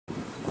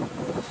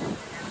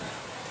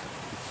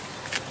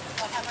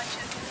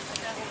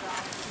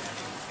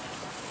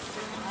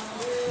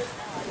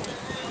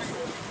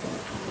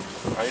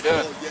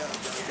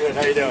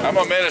How you doing? I'm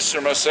a minister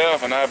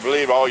myself, and I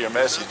believe all your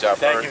message I've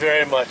heard. Thank you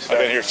very much, sir. I've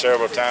been here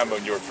several times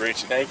when you were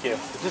preaching. Thank you.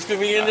 Just give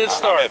me in this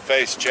start. I'm at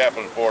Faith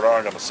Chapel in Fort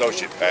Orange. I'm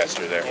associate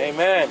pastor there.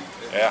 Amen.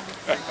 Yeah.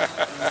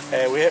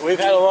 Hey, we've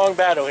had a long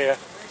battle here.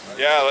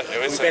 Yeah,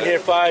 we've been here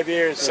 5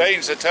 years.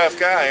 Satan's a tough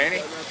guy, ain't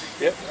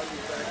he? Yep.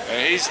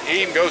 And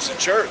he even goes to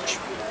church.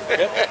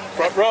 Yep.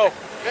 Front row.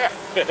 Yeah.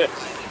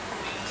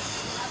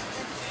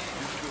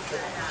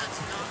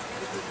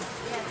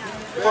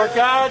 For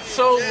God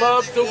so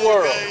loved the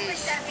world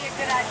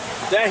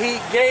that he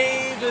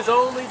gave his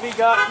only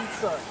begotten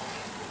Son,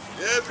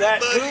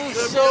 that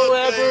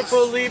whosoever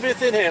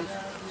believeth in him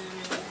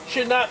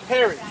should not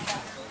perish,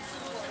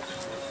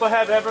 but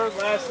have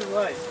everlasting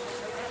life.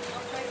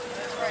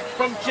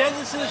 From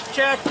Genesis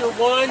chapter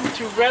 1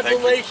 to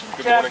Revelation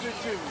chapter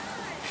 2,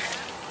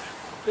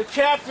 the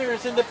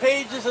chapters in the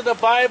pages of the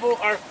Bible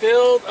are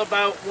filled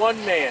about one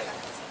man,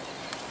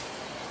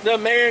 the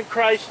man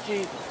Christ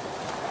Jesus.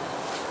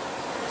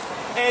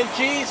 And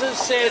Jesus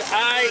said,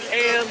 I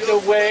am the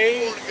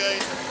way,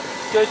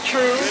 the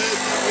truth,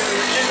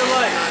 and the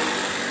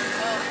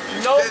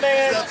life. No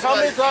man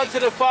cometh unto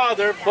the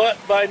Father but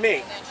by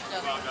me.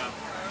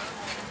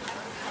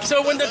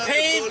 So when the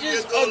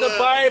pages of the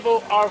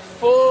Bible are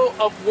full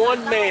of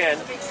one man,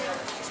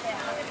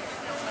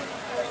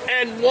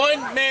 and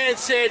one man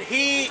said,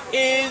 he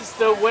is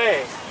the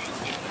way,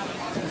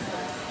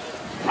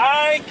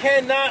 I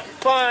cannot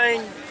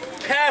find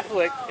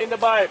Catholic in the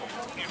Bible.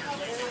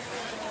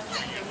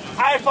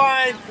 I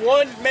find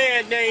one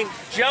man named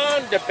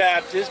John the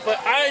Baptist, but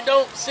I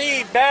don't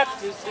see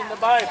Baptist in the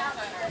Bible.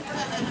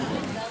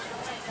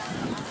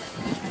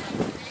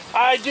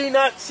 I do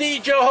not see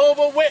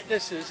Jehovah's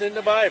Witnesses in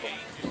the Bible.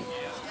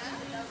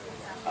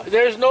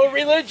 There's no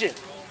religion.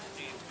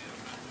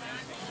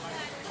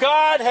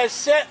 God has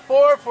set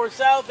forth for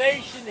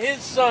salvation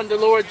his Son, the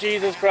Lord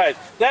Jesus Christ.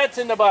 That's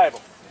in the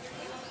Bible.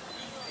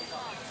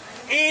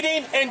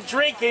 Eating and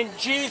drinking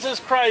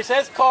Jesus Christ,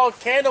 that's called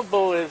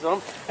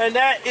cannibalism, and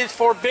that is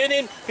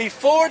forbidden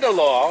before the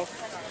law,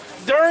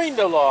 during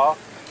the law,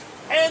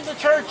 and the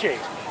church age.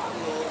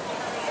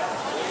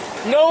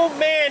 No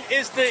man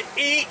is to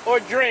eat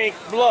or drink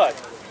blood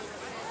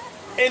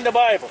in the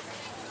Bible.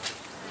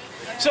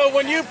 So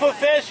when you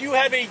profess you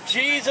have a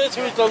Jesus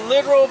who is the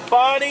literal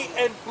body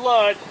and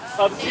blood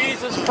of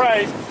Jesus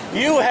Christ,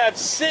 you have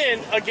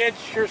sinned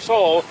against your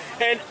soul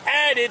and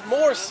added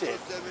more sin.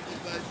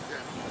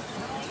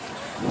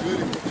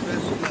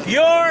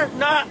 You're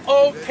not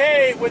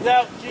okay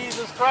without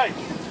Jesus Christ.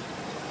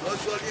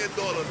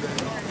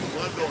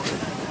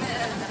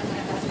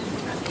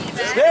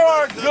 There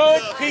are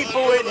good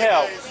people in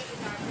hell.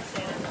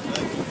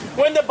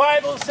 When the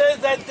Bible says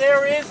that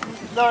there is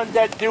none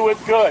that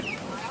doeth good.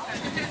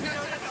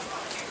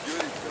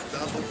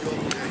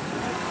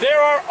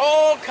 There are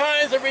all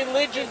kinds of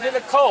religions and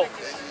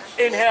occults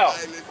in hell.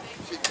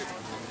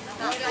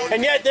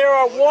 And yet there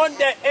are one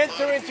that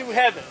enter into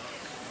heaven.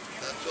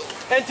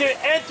 And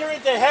to enter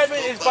into heaven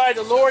is by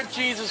the Lord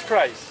Jesus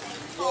Christ.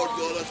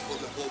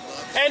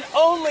 And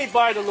only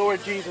by the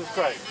Lord Jesus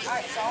Christ.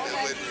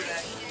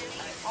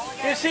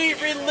 You see,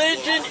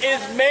 religion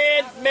is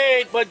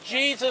man-made, but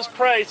Jesus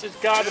Christ is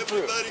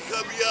God-approved.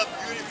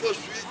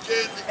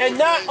 And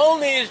not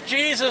only is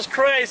Jesus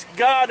Christ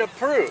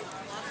God-approved,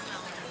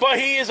 but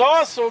he is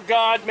also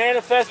God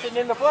manifested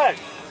in the flesh.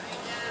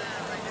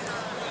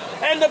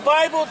 And the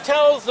Bible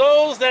tells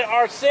those that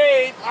are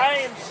saved, I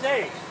am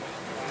saved.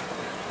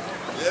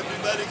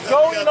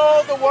 Go in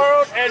all the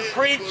world and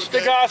preach the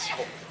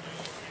gospel.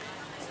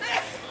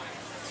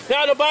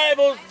 Now the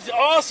Bible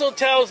also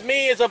tells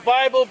me as a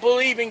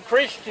Bible-believing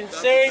Christian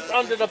saved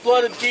under the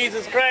blood of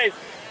Jesus Christ,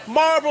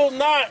 marvel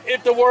not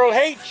if the world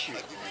hates you.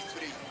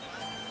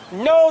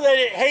 Know that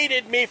it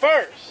hated me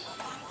first.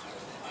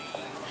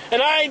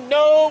 And I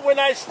know when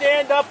I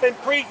stand up and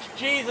preach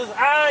Jesus,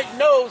 I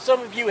know some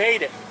of you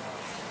hate it.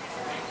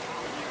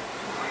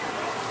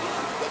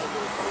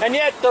 And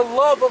yet the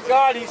love of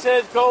God, he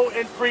says, go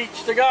and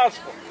preach the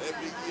gospel.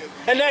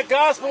 And that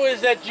gospel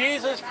is that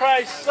Jesus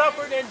Christ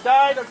suffered and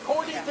died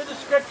according to the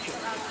scripture.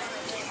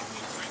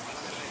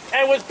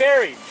 And was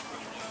buried.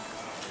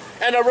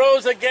 And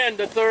arose again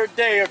the third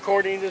day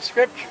according to the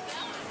scriptures.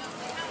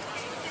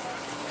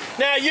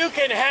 Now you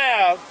can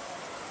have,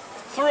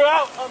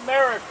 throughout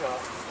America,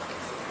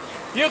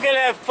 you can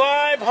have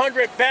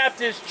 500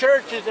 Baptist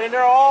churches and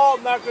they're all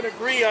not going to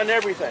agree on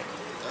everything.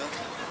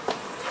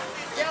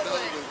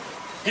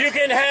 You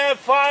can have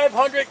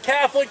 500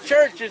 Catholic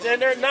churches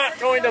and they're not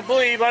going to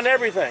believe on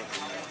everything.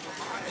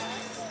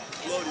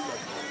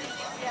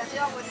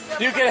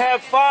 You can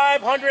have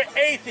 500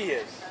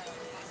 atheists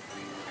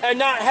and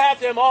not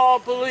have them all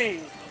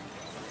believe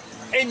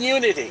in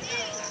unity.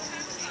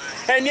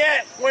 And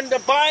yet, when the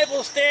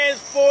Bible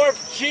stands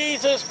forth,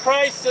 Jesus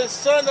Christ, the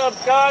Son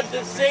of God,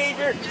 the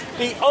Savior,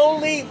 the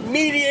only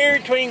mediator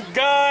between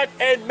God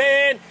and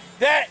man,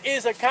 that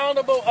is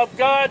accountable of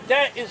God,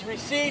 that is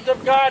received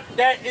of God,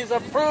 that is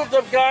approved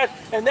of God,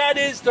 and that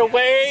is the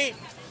way,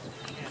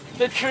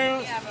 the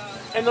truth,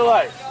 and the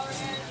life.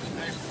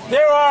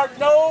 There are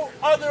no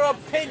other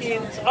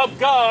opinions of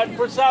God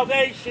for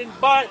salvation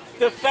but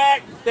the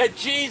fact that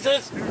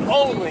Jesus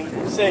only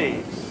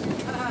saves.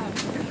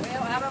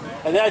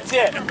 And that's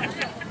it.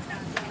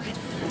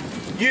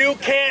 You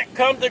can't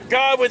come to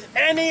God with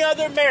any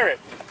other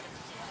merit.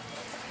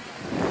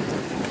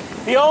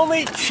 The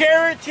only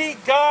charity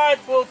God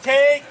will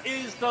take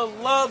is the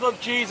love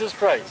of Jesus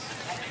Christ.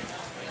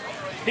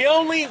 The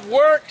only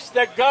works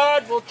that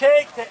God will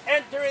take to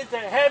enter into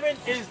heaven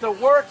is the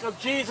work of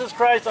Jesus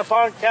Christ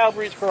upon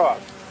Calvary's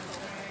cross.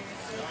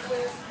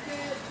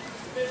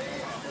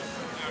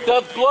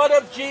 The blood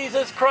of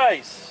Jesus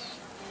Christ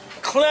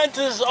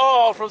cleanses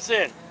all from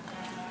sin.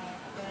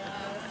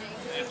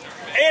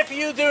 If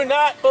you do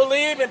not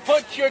believe and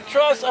put your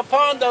trust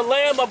upon the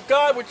Lamb of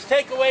God which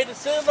take away the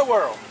sin of the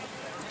world,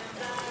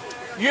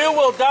 you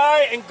will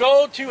die and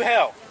go to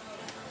hell.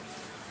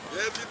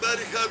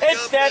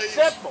 It's that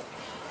simple.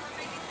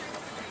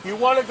 You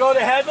want to go to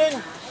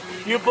heaven?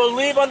 You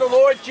believe on the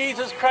Lord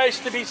Jesus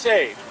Christ to be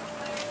saved.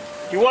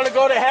 You want to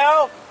go to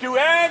hell? Do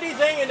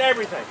anything and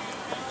everything.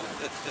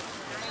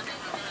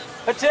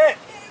 That's it.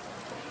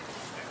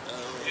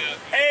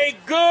 A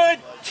good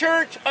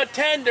church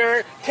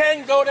attender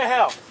can go to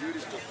hell.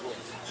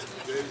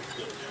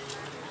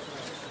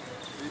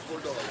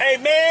 A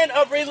man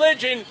of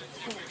religion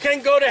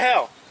can go to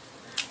hell.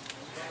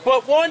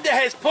 But one that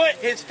has put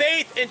his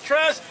faith and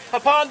trust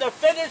upon the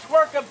finished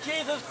work of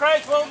Jesus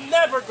Christ will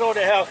never go to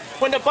hell.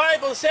 When the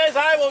Bible says,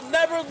 I will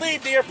never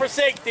leave thee or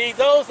forsake thee,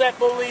 those that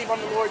believe on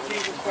the Lord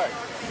Jesus Christ.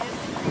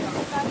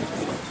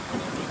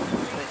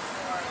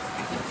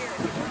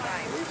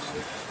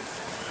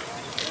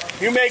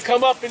 You may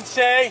come up and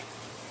say,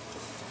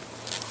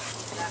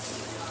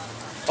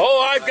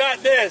 oh, I've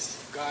got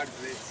this. God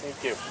bless.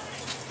 Thank you.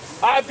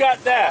 I've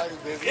got that.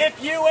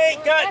 If you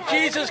ain't got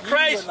Jesus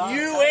Christ,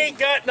 you ain't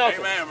got nothing.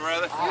 Amen,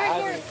 brother.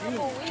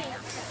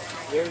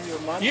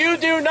 You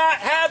do not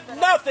have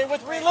nothing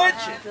with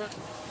religion.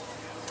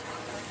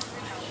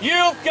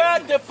 You've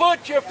got to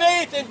put your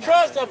faith and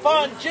trust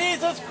upon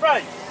Jesus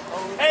Christ.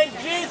 And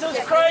Jesus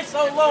Christ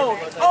alone.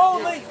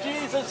 Only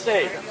Jesus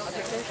saves.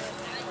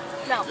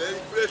 No.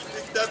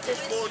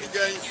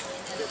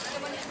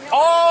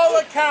 All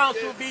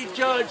accounts will be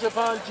judged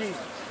upon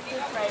Jesus.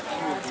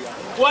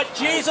 What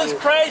Jesus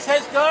Christ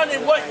has done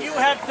and what you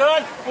have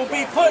done will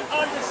be put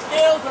on the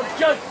scales of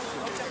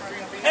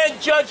judgment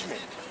and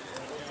judgment.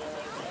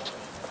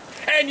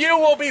 And you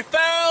will be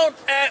found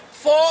at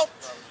fault.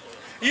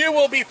 You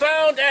will be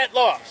found at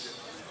loss.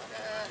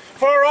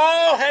 For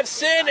all have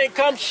sinned and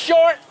come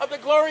short of the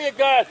glory of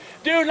God.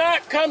 Do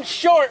not come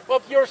short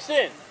of your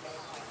sin.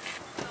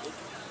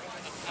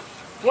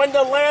 When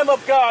the Lamb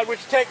of God,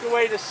 which take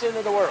away the sin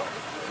of the world.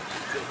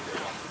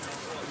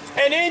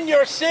 And in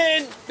your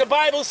sin, the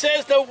Bible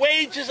says the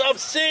wages of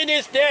sin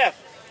is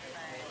death.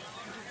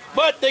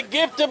 But the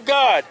gift of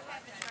God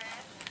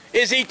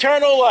is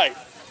eternal life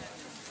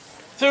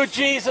through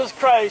Jesus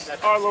Christ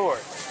our Lord.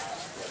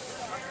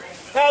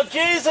 Now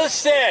Jesus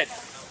said,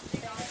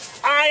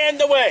 I am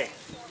the way.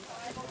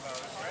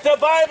 The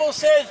Bible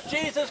says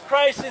Jesus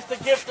Christ is the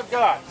gift of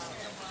God.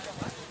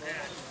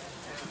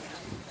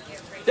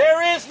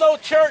 There is no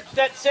church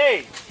that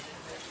saves.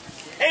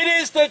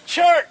 It is the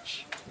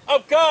church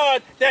of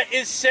God that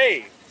is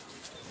saved,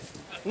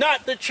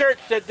 not the church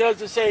that does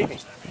the saving.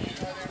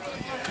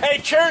 A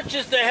church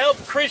is to help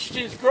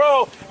Christians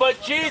grow,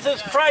 but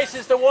Jesus Christ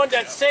is the one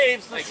that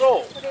saves the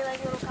soul.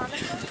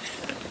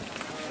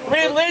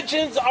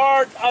 Religions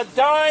are a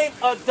dime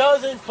a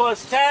dozen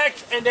plus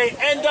tax, and they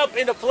end up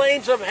in the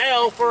flames of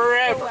hell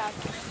forever.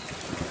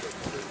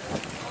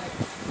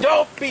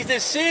 Don't be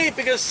deceived,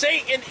 because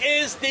Satan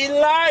is the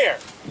liar.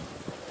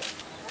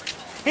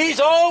 He's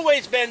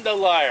always been the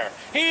liar.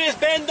 He has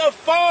been the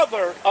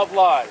father of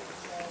lies.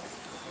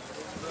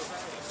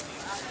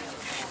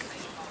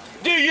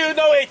 Do you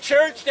know a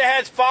church that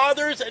has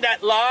fathers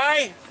that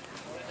lie?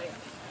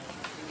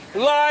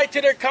 Lie to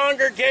their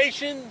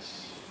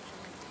congregations?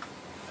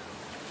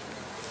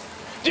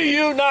 Do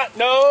you not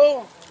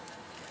know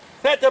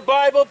that the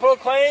Bible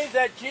proclaims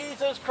that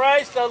Jesus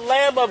Christ, the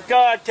Lamb of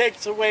God,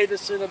 takes away the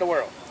sin of the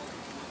world?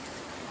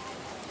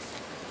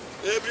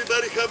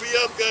 Everybody hurry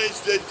up,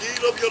 guys. The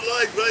deal of your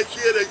life right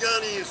here, the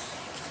Yannis.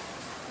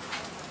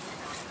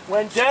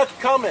 When death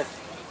cometh,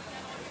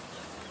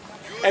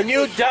 and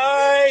you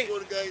die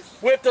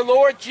with the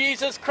Lord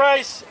Jesus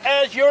Christ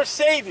as your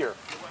Savior,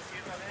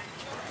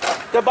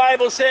 the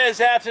Bible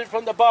says, absent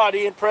from the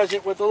body and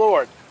present with the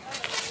Lord.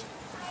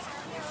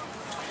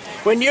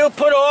 When you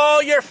put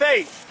all your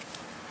faith,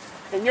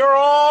 and you're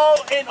all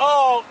in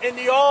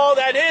the all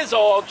that is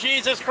all,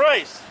 Jesus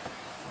Christ,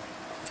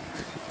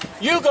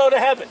 you go to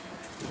heaven.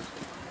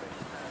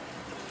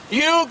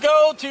 You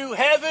go to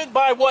heaven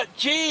by what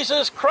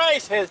Jesus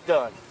Christ has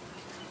done.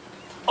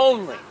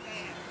 Only.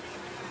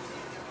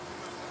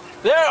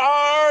 There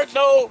are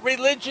no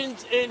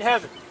religions in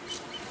heaven.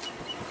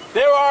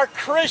 There are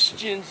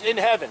Christians in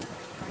heaven.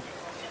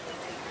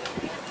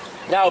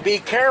 Now be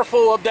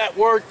careful of that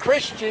word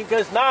Christian,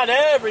 because not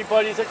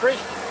everybody's a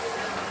Christian.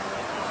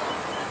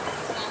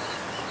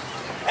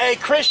 A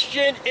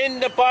Christian in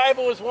the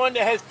Bible is one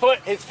that has put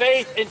his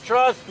faith and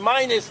trust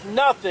minus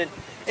nothing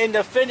in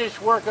the finished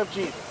work of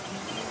Jesus.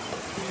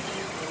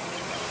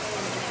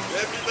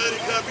 Everybody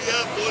copy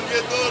up,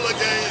 $1,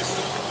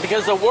 guys.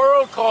 Because the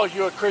world calls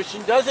you a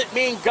Christian doesn't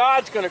mean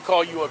God's going to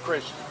call you a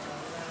Christian.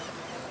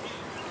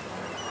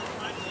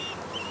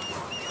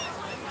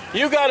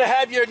 You got to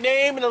have your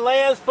name in the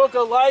Lamb's Book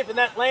of Life, and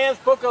that Lamb's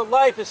Book of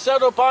Life is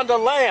settled upon the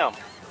Lamb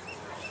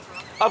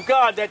of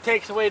God that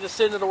takes away the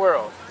sin of the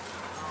world.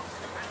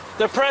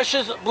 The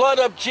precious blood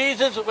of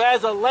Jesus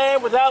as a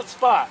lamb without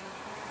spot.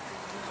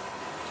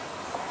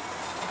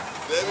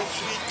 Very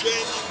sweet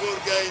candy for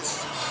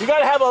guys. You got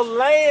to have a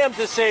lamb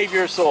to save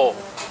your soul.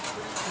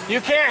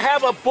 You can't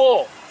have a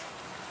bull.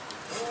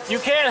 You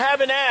can't have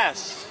an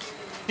ass.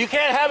 You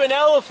can't have an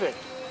elephant.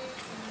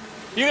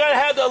 You got to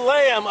have the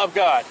Lamb of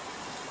God.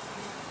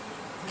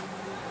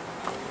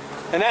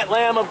 And that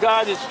Lamb of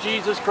God is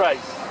Jesus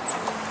Christ,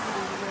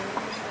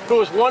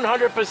 who is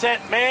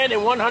 100% man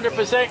and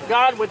 100%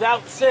 God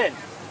without sin.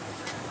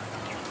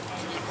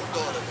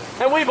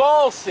 And we've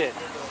all sinned.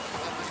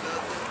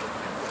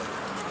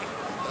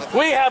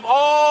 We have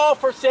all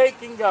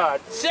forsaken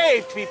God.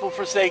 Saved people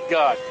forsake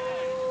God.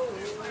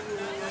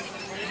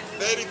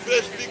 Very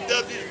fresh picked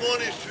up this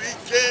morning, sweet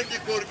candy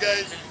for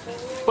guys.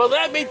 But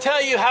let me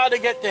tell you how to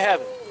get to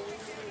heaven.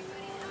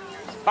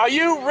 Are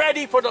you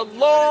ready for the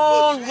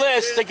long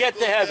list to get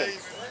to heaven?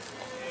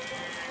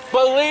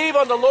 Believe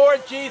on the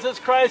Lord Jesus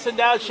Christ and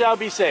thou shalt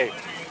be saved.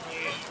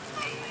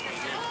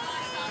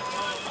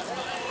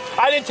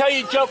 I didn't tell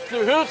you jump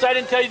through hoops. I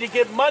didn't tell you to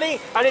give money.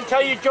 I didn't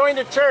tell you join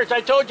the church. I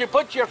told you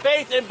put your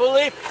faith and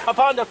belief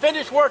upon the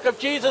finished work of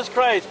Jesus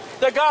Christ,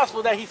 the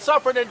gospel that he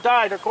suffered and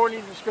died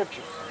according to the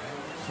scriptures.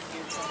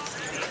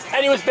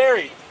 And he was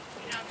buried.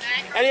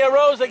 And he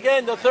arose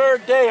again the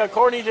third day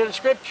according to the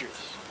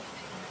scriptures.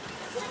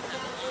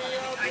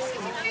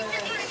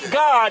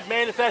 God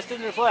manifested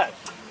in the flesh.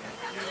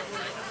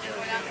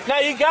 Now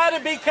you got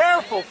to be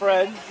careful,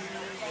 friends,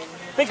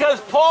 because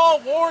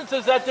Paul warns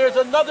us that there's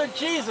another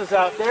Jesus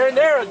out there, and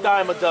they're a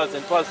dime a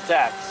dozen plus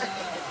tax.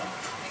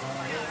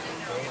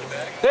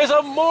 There's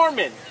a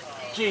Mormon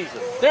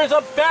Jesus. There's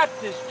a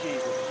Baptist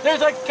Jesus.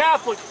 There's a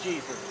Catholic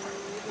Jesus.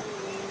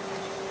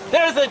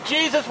 There's a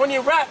Jesus when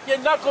you wrap your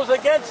knuckles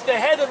against the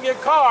head of your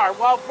car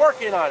while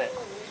working on it.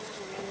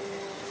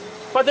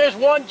 But there's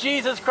one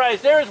Jesus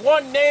Christ. There is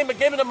one name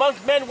given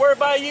amongst men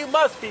whereby you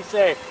must be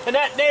saved. And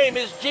that name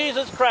is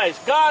Jesus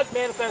Christ. God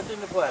manifested in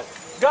the flesh.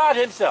 God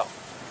himself.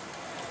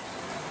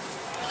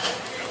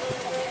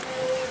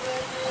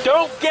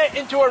 Don't get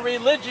into a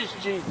religious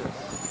Jesus.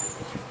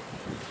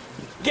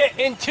 Get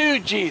into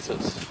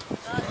Jesus.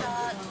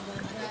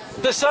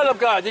 The Son of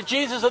God, the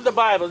Jesus of the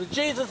Bible, the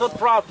Jesus of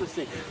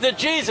prophecy, the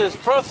Jesus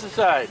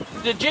prophesied,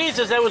 the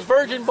Jesus that was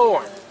virgin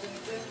born,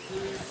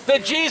 the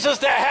Jesus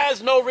that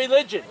has no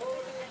religion.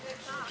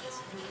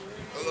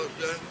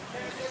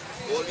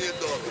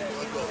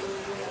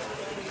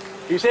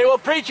 You say, well,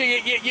 preacher,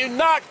 you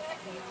knock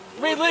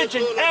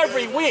religion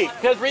every week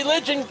because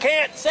religion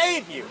can't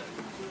save you.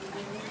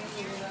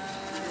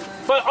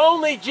 But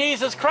only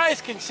Jesus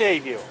Christ can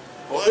save you.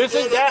 Well,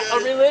 isn't that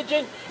a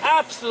religion?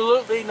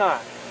 Absolutely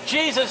not.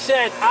 Jesus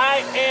said, I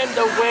am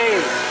the way,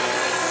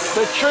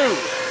 the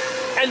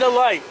truth, and the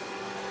life.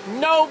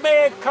 No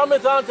man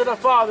cometh unto the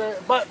Father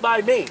but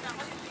by me.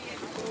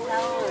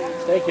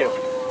 Thank you.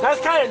 That's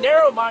kind of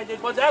narrow-minded,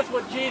 but that's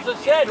what Jesus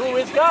said, who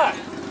is God.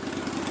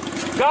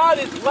 God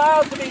is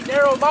allowed to be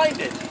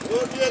narrow-minded.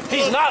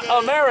 He's not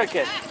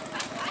American.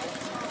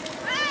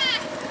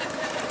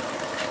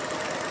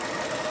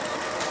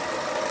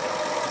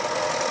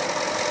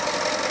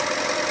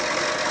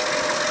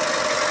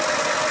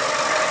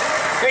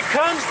 It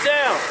comes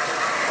down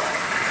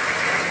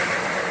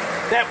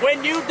that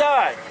when you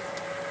die,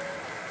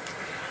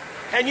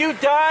 and you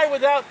die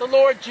without the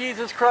Lord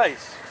Jesus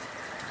Christ,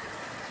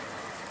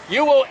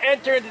 you will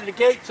enter into the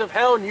gates of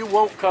hell and you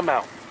won't come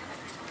out.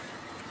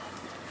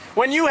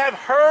 When you have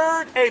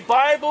heard a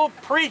Bible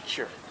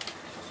preacher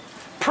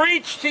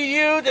preach to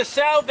you the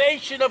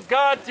salvation of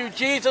God through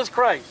Jesus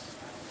Christ,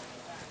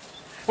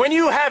 when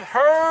you have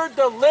heard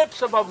the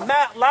lips of a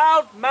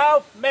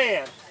loud-mouthed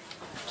man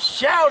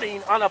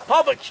shouting on a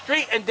public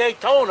street in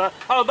Daytona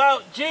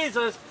about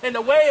Jesus and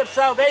the way of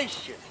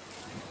salvation,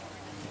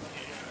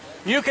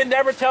 you can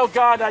never tell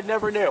God, I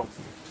never knew.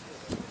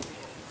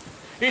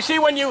 You see,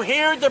 when you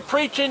hear the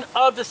preaching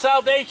of the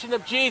salvation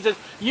of Jesus,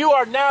 you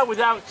are now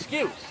without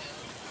excuse.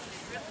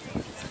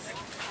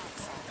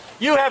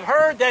 You have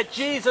heard that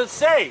Jesus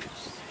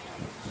saves.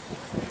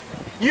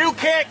 You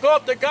can't go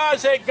up to God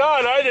and say,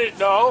 God, I didn't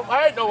know.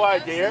 I had no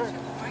idea.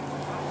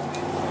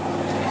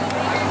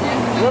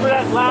 Remember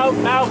that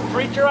loud-mouthed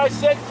preacher I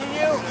said to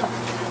you?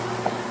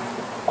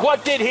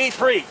 What did he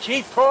preach?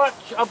 He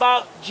preached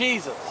about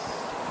Jesus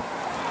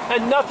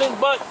and nothing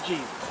but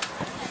Jesus.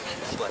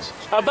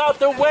 About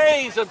the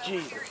ways of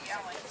Jesus.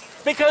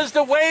 Because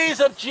the ways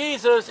of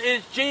Jesus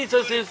is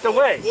the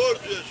way.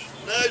 Gorgeous,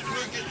 nice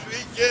looking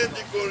sweet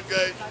candy corn,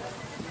 guys.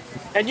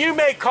 And you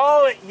may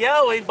call it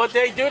yelling, but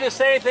they do the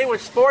same thing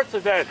with sports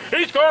events.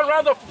 He's going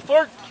around the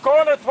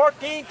corner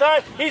 14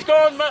 times. He's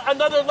going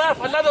another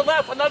left, another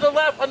left, another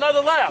left,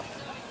 another left.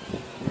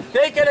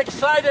 They get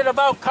excited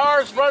about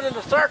cars running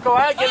a circle.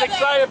 I get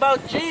excited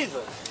about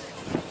Jesus.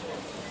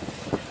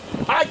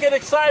 I get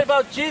excited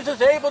about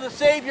Jesus able to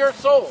save your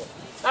soul.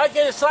 I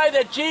get excited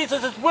that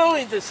Jesus is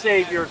willing to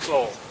save your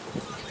soul.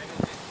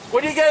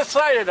 What do you get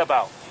excited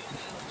about?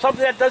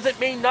 Something that doesn't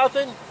mean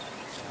nothing?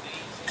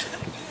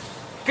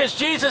 Because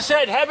Jesus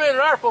said, heaven and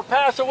earth will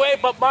pass away,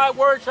 but my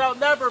word shall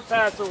never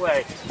pass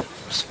away.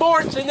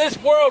 Sports in this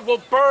world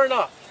will burn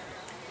up.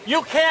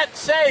 You can't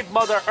save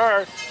Mother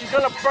Earth. She's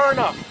going to burn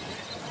up.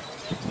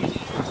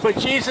 But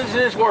Jesus is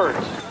his words.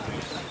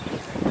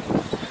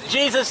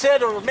 Jesus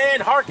said, if a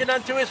man hearken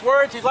unto his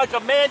words, he's like a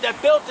man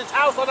that built his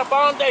house on a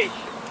foundation.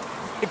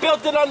 He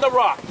built it on the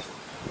rock.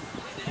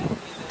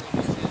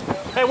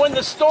 And when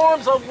the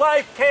storms of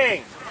life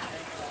came,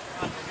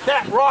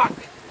 that rock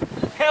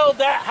held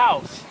that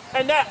house.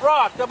 And that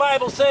rock, the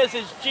Bible says,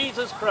 is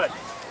Jesus Christ.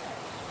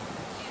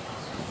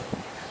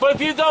 But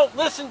if you don't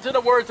listen to the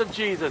words of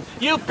Jesus,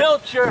 you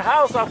built your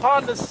house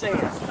upon the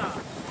sand.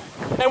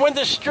 And when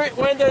the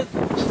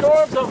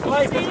storms of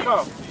life have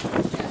come,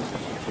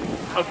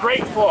 a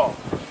great fall.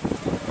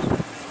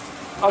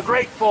 A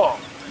great fall.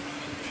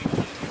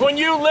 When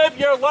you live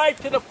your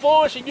life to the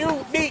fullest and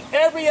you meet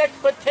every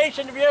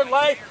expectation of your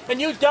life and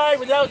you die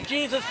without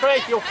Jesus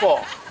Christ, you'll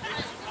fall.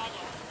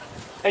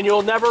 And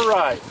you'll never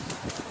rise.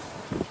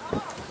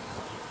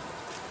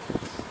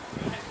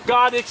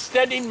 God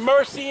extending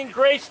mercy and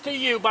grace to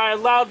you by a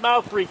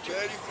loudmouth preacher.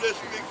 Very fresh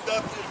picked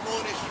up this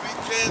morning, sweet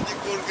candy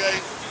corn,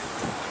 guys.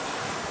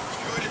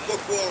 Beautiful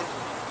corn.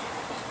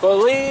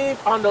 Believe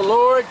on the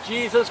Lord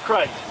Jesus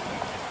Christ,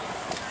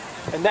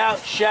 and thou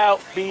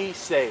shalt be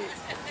saved.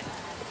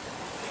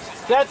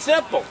 That's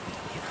simple.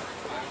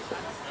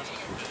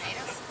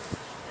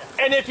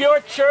 And if your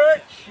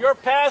church, your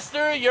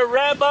pastor, your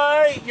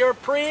rabbi, your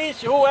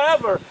priest,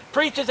 whoever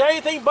preaches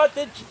anything but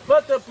the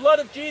blood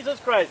of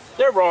Jesus Christ,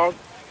 they're wrong.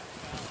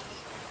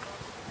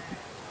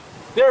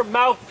 They're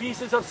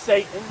mouthpieces of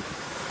Satan.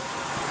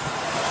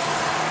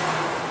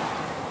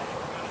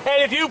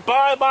 And if you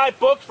buy my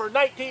books for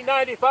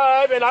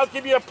 $19.95 and I'll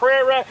give you a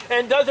prayer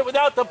and does it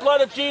without the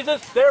blood of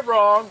Jesus, they're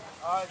wrong.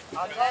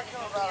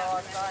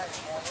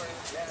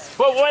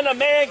 But when a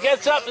man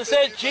gets up and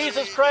says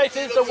Jesus Christ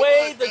is the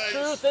way, the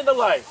truth, and the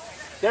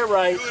life, they're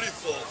right.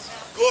 Beautiful,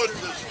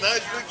 gorgeous,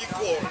 nice looking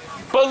corn.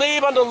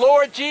 Believe on the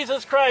Lord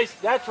Jesus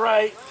Christ, that's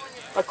right,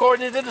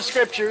 according to the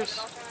scriptures.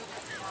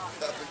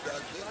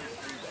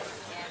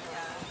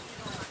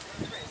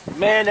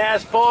 Man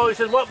asked Paul, he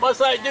said, what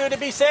must I do to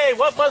be saved?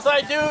 What must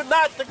I do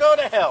not to go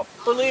to hell?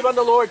 Believe on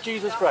the Lord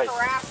Jesus Christ.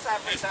 Harass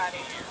everybody.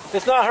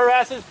 It's not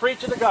harassing, it's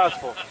preaching the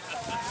gospel.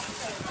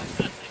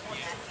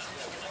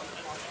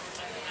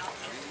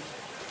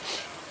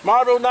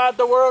 Marvel not,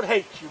 the world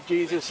hates you,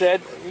 Jesus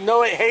said. You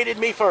know it hated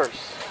me first.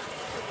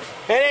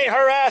 It ain't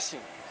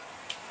harassing.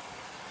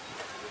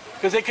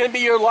 Because it can be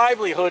your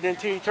livelihood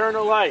into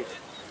eternal life.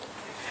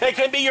 It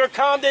can be your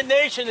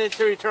condemnation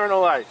into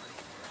eternal life.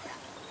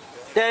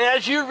 That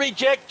as you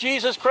reject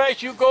Jesus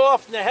Christ, you go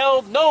off into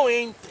hell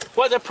knowing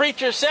what the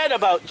preacher said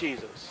about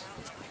Jesus.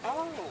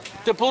 Oh.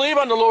 To believe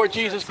on the Lord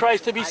Jesus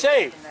Christ to be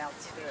saved. I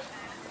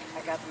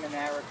got them in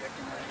Arabic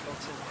and I go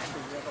to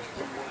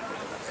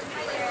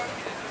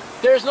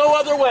There's no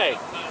other way.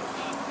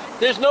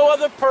 There's no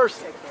other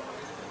person.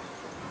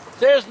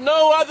 There's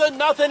no other,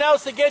 nothing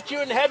else to get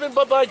you in heaven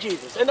but by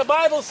Jesus. And the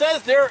Bible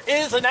says there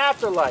is an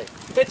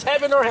afterlife. It's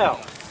heaven or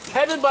hell.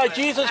 Heaven by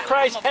Jesus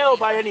Christ, hell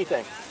by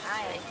anything.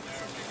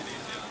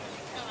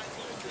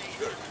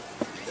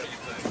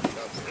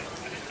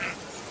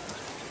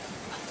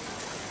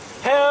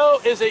 Hell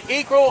is an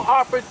equal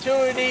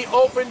opportunity,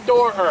 open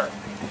door earth.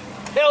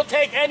 He'll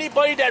take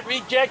anybody that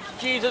rejects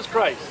Jesus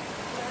Christ.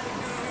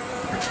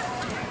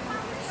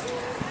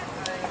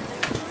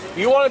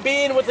 You want to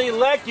be in with the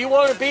elect, you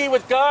want to be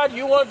with God,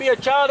 you want to be a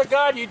child of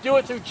God, you do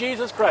it through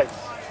Jesus Christ.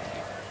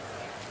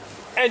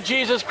 And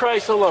Jesus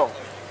Christ alone.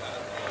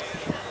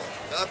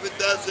 Half a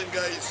dozen,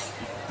 guys.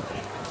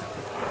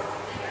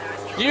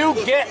 You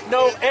get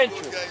no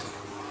entrance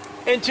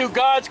into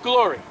God's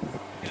glory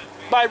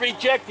by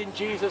rejecting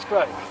Jesus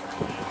Christ.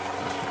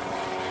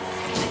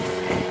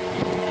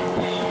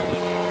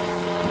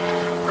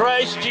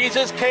 Christ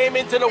Jesus came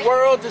into the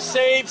world to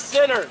save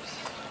sinners.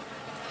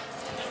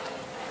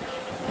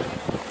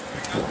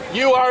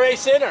 You are a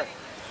sinner.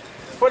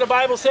 For the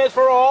Bible says,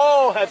 for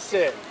all have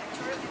sinned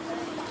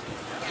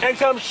and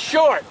come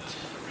short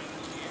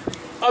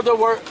of the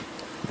word.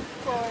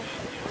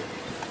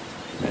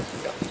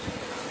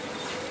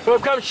 Who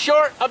have come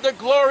short of the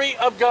glory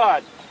of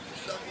God.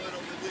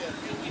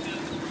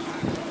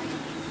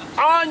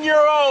 On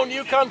your own,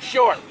 you come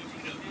short.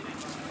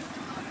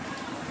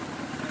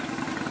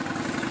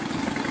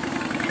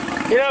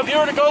 You know, if you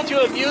were to go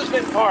to an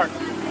amusement park,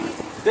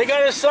 they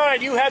got a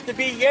sign, you have to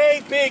be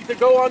yay big to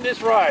go on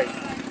this ride.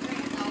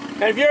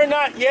 And if you're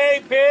not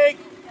yay big,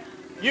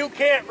 you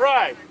can't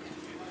ride.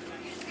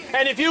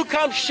 And if you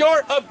come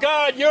short of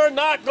God, you're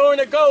not going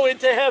to go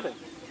into heaven.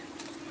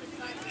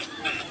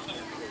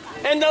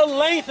 And the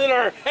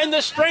lengthener and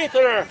the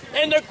strengthener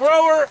and the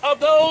grower of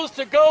those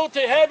to go to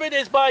heaven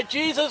is by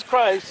Jesus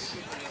Christ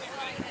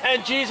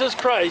and Jesus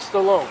Christ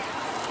alone.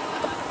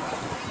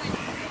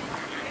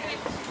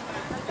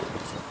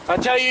 I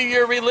tell you,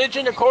 your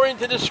religion, according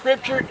to the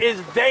scripture, is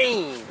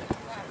vain,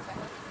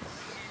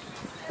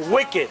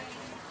 wicked.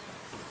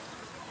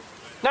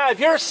 Now, if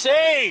you're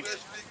saved,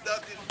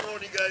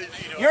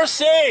 you're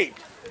saved.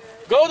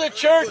 Go to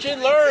church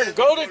and learn.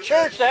 Go to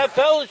church to have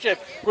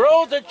fellowship.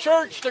 Grow to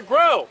church to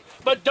grow.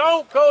 But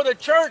don't go to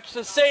church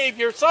to save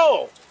your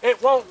soul.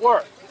 It won't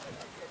work.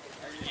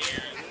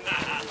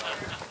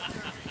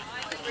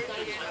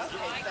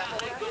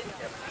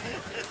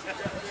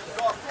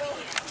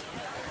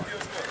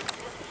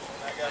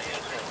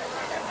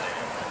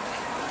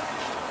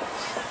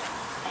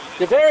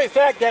 The very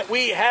fact that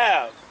we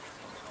have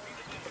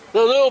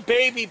the little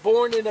baby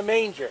born in a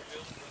manger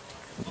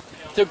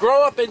to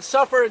grow up and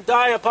suffer and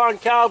die upon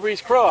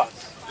Calvary's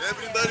cross.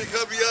 Everybody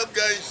hurry up,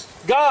 guys.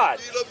 God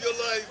Speed up your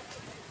life.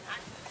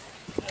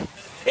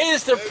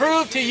 is to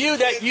prove to you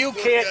that you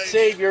can't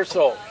save your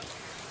soul.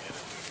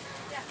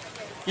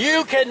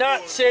 You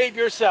cannot save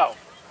yourself.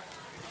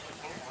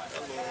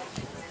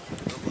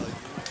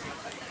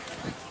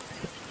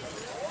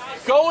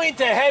 Going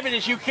to heaven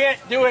is you can't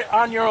do it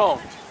on your own.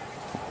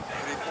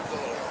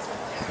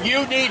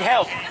 You need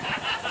help.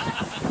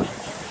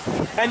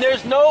 And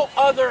there's no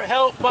other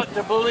help but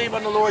to believe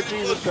on the Lord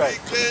Jesus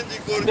Christ,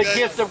 the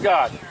gift of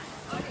God.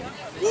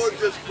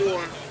 Gorgeous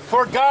corn.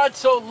 For God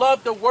so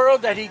loved the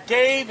world that he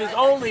gave his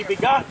only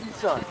begotten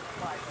Son,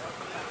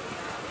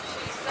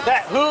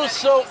 that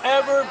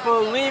whosoever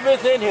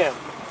believeth in him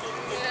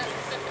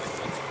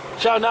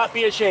shall not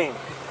be ashamed.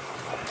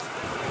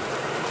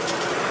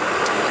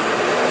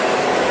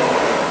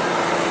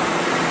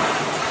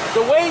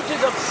 The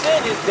wages of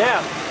sin is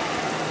death.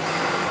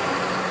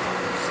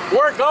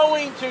 We're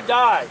going to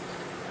die.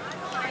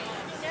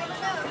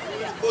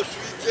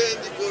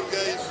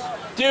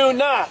 Do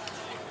not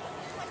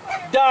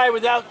die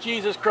without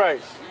Jesus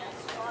Christ.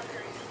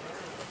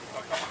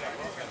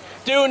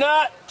 Do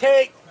not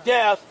take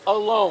death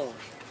alone.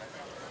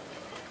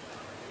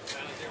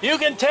 You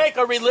can take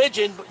a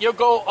religion, but you'll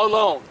go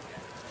alone.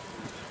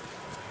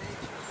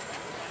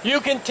 You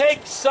can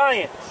take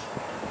science,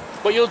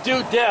 but you'll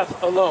do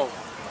death alone.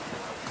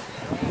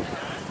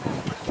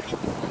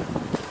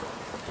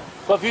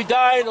 But if you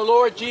die in the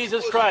Lord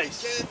Jesus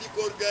Christ,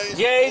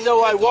 yea,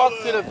 though I walk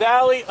through the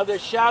valley of the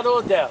shadow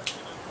of death,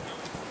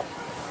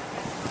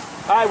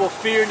 I will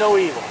fear no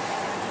evil.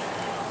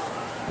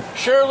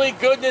 Surely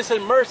goodness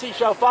and mercy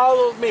shall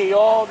follow me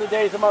all the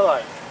days of my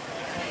life.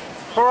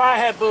 For I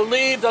have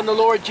believed on the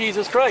Lord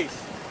Jesus Christ.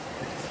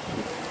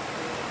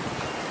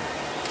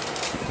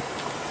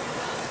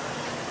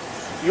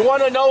 You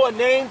want to know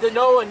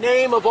a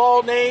name of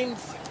all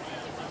names?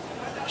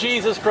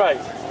 Jesus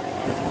Christ.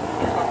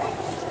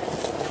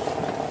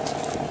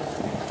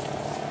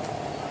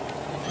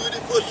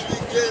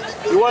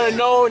 You want to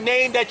know a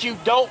name that you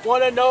don't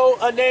want to know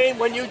a name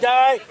when you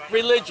die?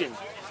 Religion.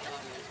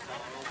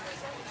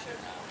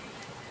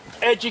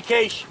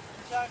 Education.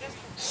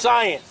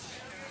 Science.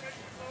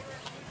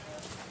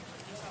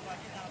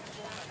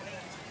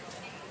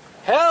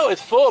 Hell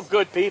is full of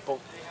good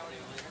people.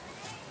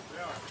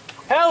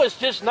 Hell is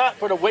just not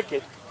for the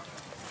wicked.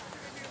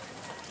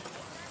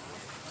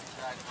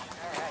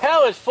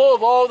 Hell is full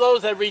of all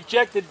those that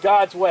rejected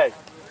God's way.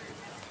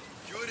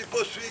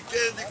 Sweet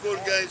candy corn,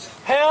 guys.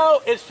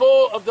 Hell is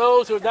full of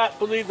those who have not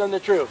believed on the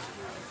truth.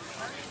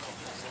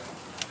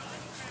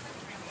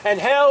 And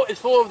hell is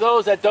full of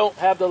those that don't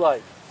have the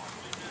light.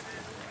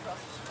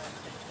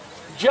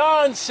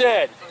 John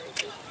said,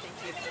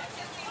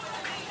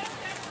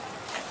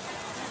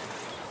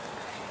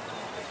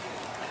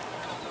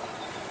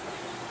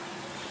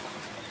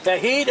 that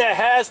he that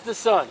has the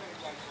Son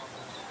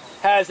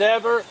has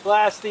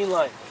everlasting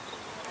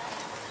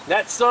life.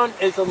 That Son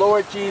is the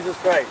Lord Jesus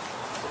Christ.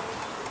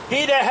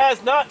 He that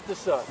has not the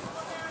Son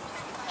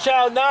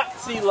shall not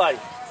see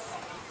life,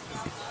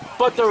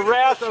 but the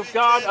wrath of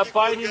God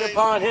abiding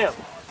upon him.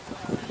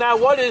 Now,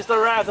 what is the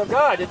wrath of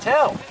God? It's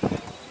hell.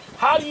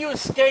 How do you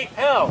escape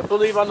hell?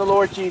 Believe on the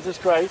Lord Jesus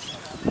Christ,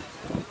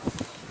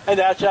 and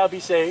thou shalt be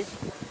saved.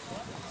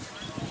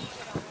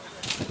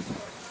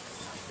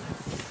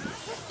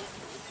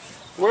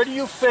 Where do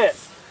you fit?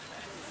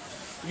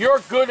 You're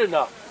good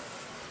enough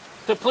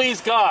to please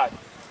God,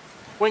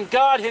 when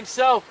God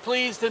himself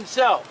pleased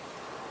himself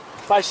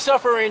by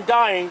suffering and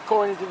dying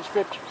according to the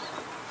scriptures.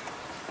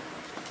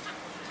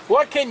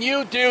 What can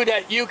you do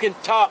that you can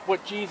top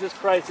what Jesus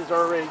Christ has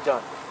already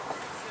done?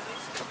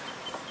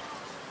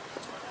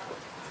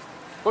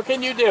 What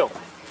can you do?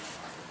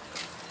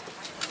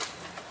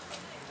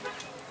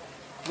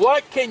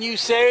 What can you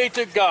say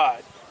to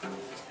God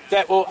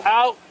that will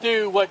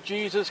outdo what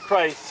Jesus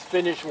Christ's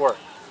finished work?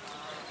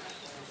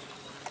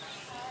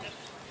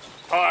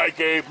 I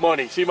gave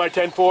money. See my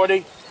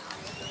 1040?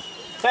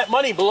 That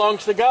money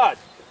belongs to God.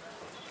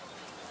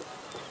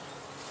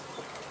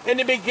 In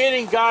the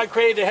beginning, God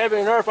created heaven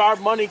and earth. Our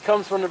money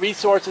comes from the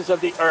resources of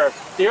the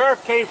earth. The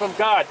earth came from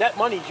God. That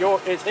money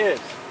is His.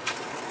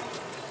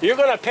 You're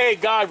going to pay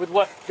God with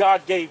what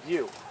God gave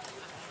you.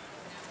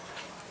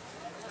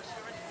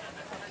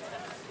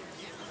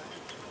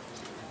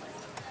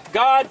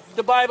 God,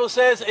 the Bible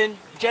says in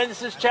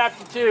Genesis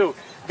chapter 2,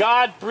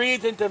 God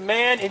breathed into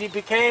man and he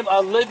became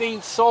a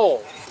living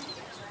soul.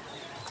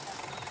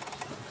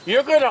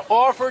 You're going to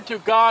offer to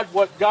God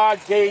what God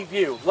gave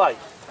you,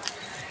 life.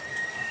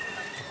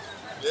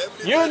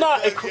 You're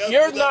not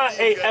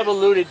a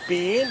evoluted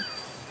being.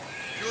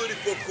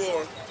 Beautiful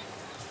corn.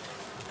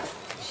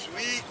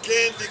 Sweet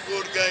candy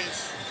corn,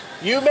 guys.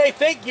 You may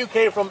think you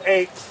came from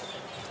apes,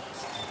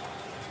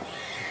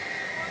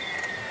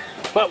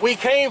 but we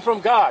came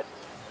from God.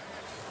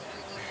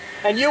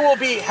 And you will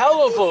be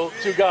helpful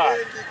to God.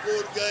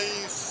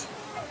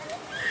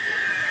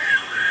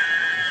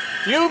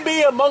 You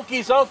be a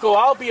monkey's uncle,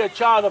 I'll be a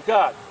child of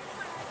God.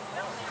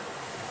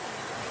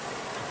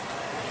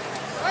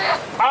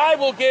 I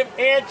will give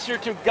answer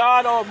to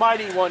God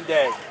Almighty one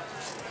day.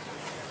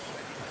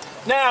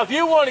 Now, if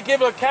you want to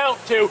give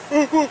account to,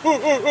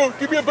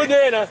 give me a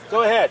banana,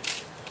 go ahead.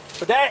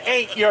 But that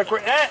ain't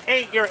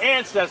your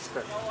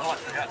ancestor.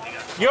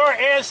 Your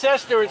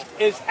ancestor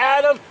is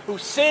Adam, who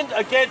sinned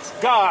against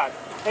God.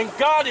 And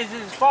God is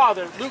his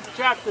father, Luke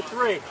chapter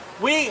 3.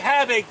 We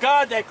have a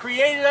God that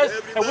created us,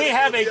 and we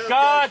have a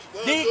God,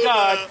 the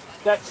God,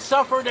 that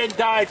suffered and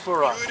died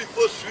for us.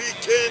 Beautiful sweet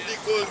candy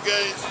corn,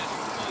 guys.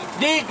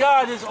 The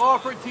God has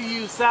offered to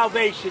you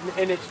salvation,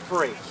 and it's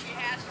free. You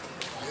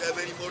have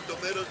any more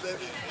tomatoes,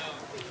 Debbie?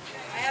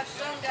 I have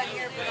some down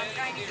here, but I'm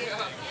trying to get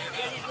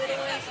these little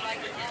ones so I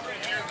can have them.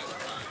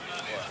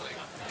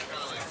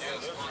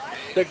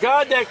 The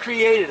God that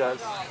created us,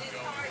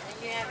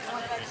 You have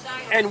one by the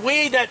side. and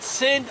we that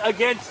sinned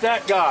against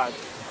that God,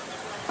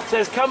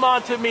 says, come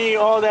unto me,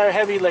 all that are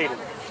heavy laden.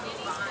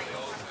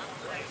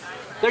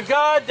 The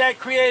God that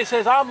created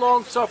says, I'm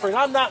long-suffering.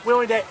 I'm not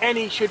willing that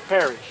any should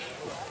perish.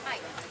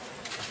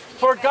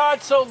 For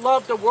God so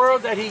loved the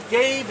world that he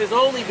gave his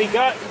only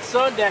begotten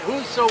Son, that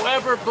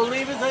whosoever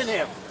believeth in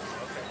him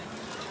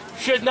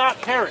should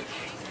not perish,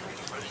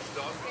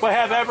 but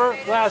have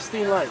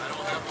everlasting life.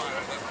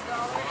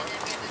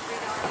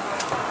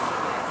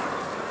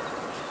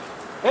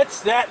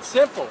 It's that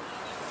simple.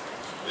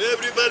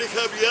 Everybody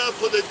have you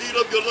for the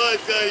deal of your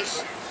life,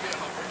 guys.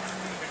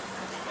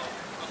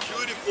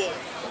 Beautiful,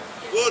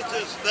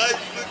 gorgeous, nice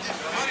looking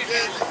sweet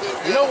candy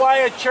corn. You know why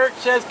a church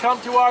says,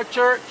 come to our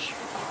church?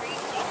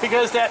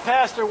 Because that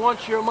pastor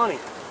wants your money.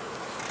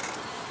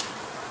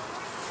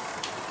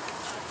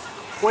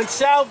 When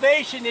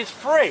salvation is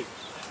free,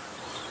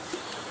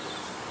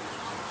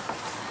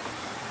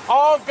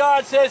 all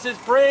God says is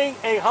bring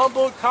a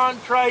humble,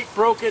 contrite,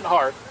 broken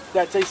heart.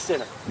 That's a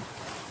sinner.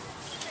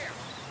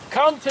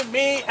 Come to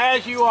me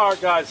as you are,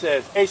 God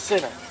says, a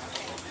sinner.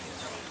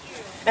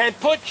 And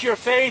put your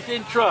faith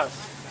and trust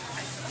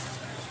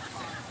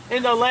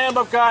in the Lamb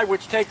of God,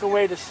 which take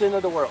away the sin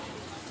of the world.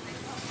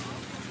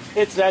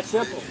 It's that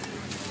simple.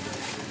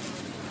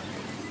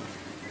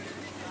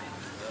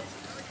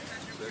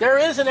 There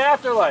is an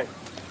afterlife.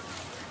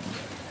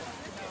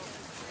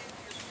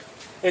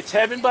 It's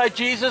heaven by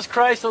Jesus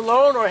Christ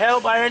alone, or hell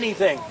by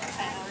anything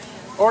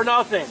or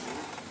nothing.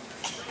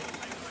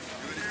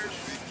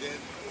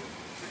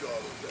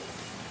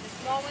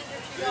 Small ones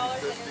are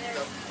 $2 and then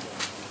there's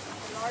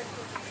large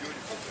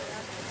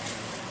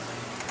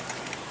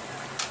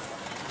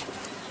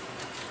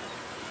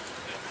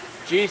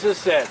Jesus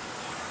said,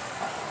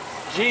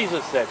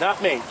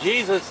 not me,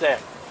 Jesus said,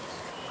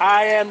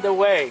 I am the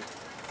way,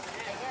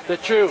 the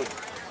truth,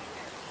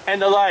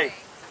 and the life.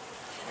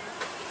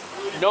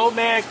 No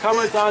man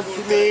cometh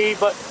unto me,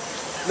 but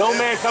no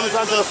man cometh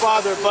unto the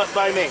Father but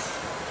by me.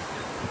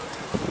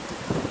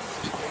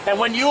 And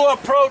when you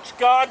approach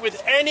God with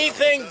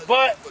anything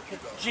but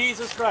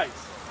Jesus Christ,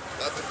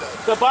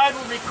 the Bible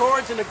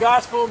records in the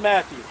Gospel of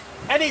Matthew,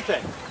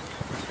 anything.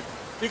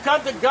 You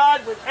come to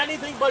God with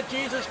anything but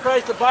Jesus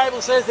Christ, the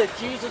Bible says that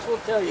Jesus will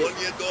tell you,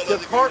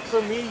 depart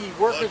from me, ye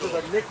workers of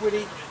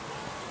iniquity,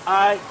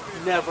 I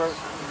never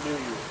knew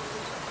you.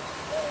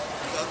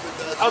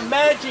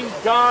 Imagine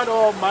God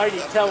Almighty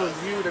telling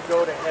you to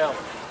go to hell.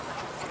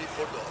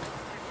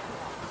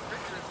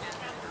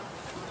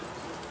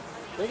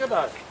 Think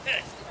about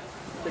it.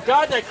 The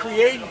God that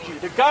created you,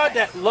 the God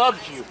that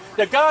loves you,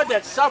 the God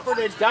that suffered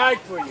and died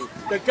for you,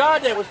 the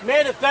God that was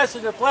manifested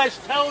in the flesh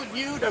telling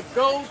you to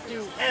go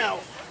to hell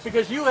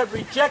because you have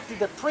rejected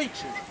the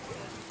preaching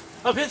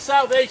of his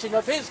salvation,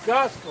 of his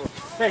gospel,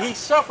 that he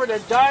suffered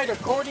and died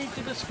according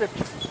to the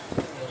scriptures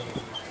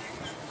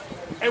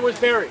and was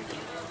buried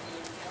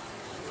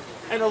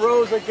and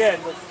arose again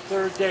the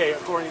third day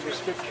according to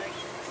scripture.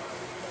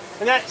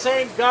 And that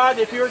same God,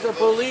 if you're to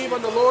believe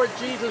on the Lord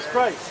Jesus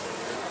Christ,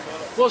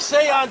 will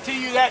say unto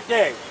you that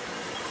day,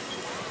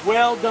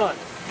 well done,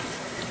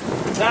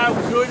 thou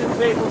good and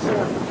faithful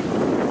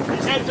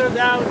servant. Enter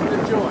thou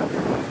into joy.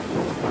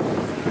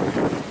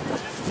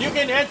 You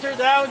can enter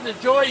thou into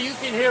joy, you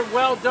can hear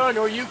well done,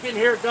 or you can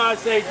hear God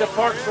say,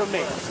 depart from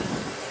me.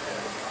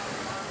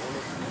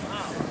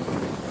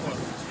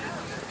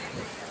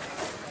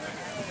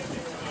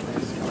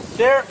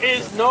 There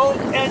is no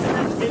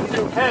entrance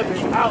into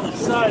heaven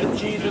outside of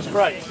Jesus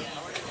Christ.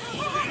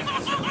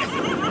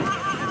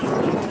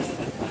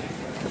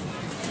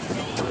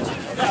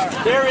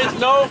 There is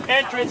no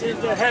entrance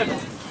into heaven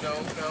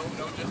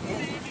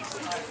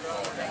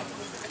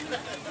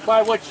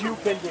by what you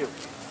can do.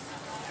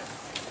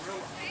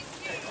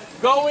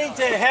 Going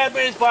to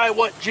heaven is by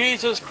what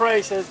Jesus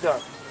Christ has done.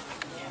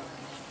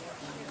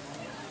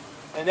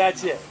 And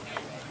that's it.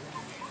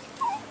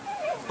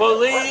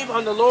 Believe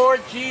on the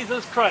Lord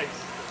Jesus Christ,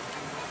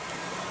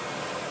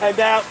 and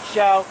thou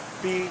shalt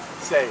be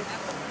saved.